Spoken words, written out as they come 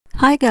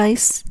Hi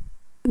guys,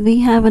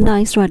 we have a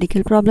nice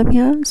radical problem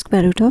here.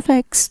 Square root of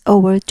x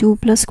over 2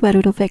 plus square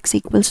root of x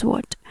equals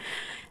what?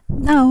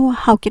 Now,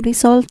 how can we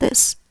solve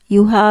this?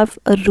 You have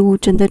a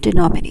root in the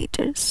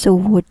denominator. So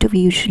what do we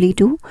usually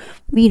do?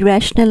 We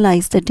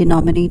rationalize the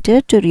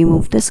denominator to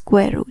remove the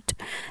square root.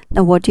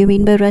 Now, what do you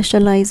mean by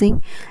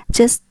rationalizing?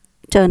 Just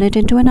turn it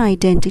into an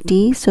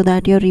identity so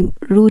that your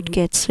root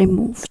gets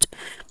removed.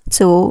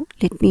 So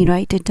let me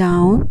write it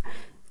down.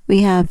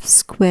 We have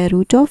square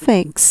root of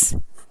x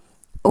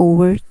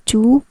over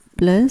 2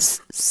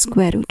 plus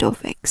square root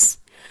of x.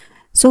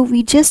 So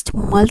we just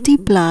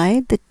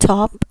multiply the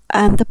top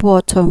and the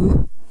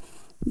bottom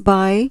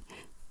by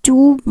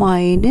 2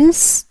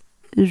 minus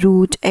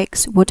root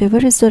x. Whatever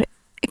is the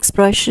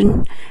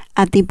expression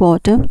at the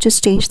bottom,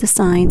 just change the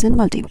signs and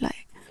multiply.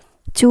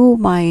 2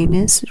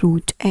 minus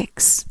root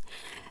x.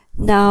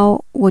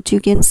 Now what you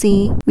can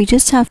see, we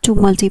just have to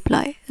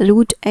multiply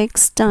root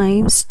x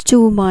times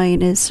 2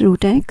 minus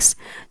root x.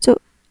 So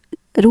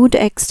root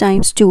x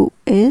times 2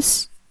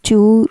 is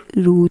 2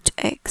 root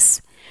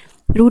x.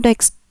 Root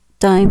x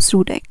times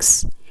root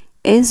x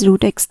is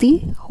root x the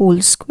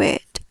whole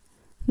squared.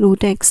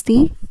 Root x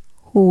the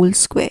whole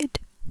squared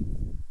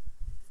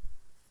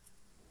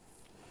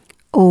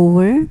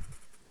over,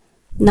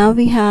 now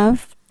we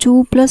have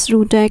 2 plus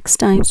root x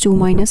times 2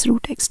 minus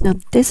root x. Now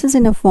this is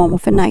in a form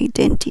of an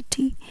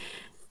identity.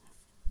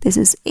 This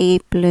is a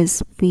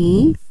plus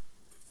b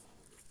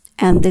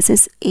and this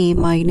is a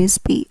minus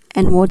b.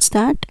 And what's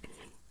that?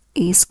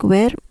 A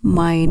square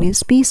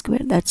minus b square.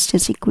 That's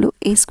just equal to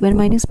a square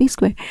minus b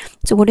square.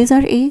 So what is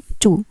our a?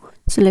 2.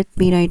 So let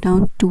me write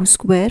down 2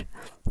 square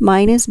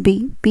minus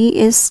b. B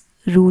is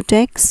root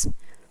x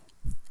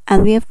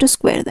and we have to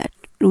square that.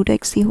 Root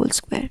x the whole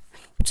square.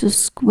 So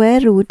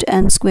square root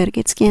and square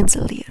gets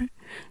cancelled here.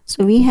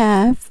 So we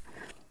have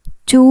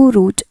 2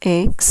 root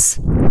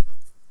x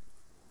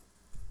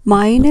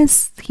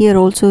minus, here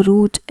also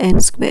root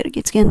and square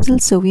gets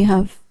cancelled. So we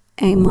have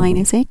a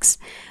minus x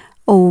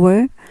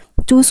over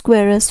 2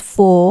 square is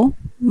 4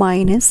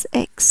 minus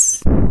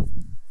x.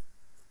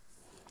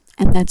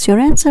 And that's your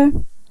answer.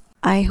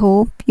 I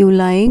hope you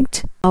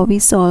liked how we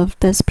solved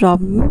this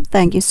problem.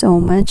 Thank you so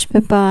much. Bye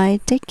bye.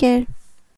 Take care.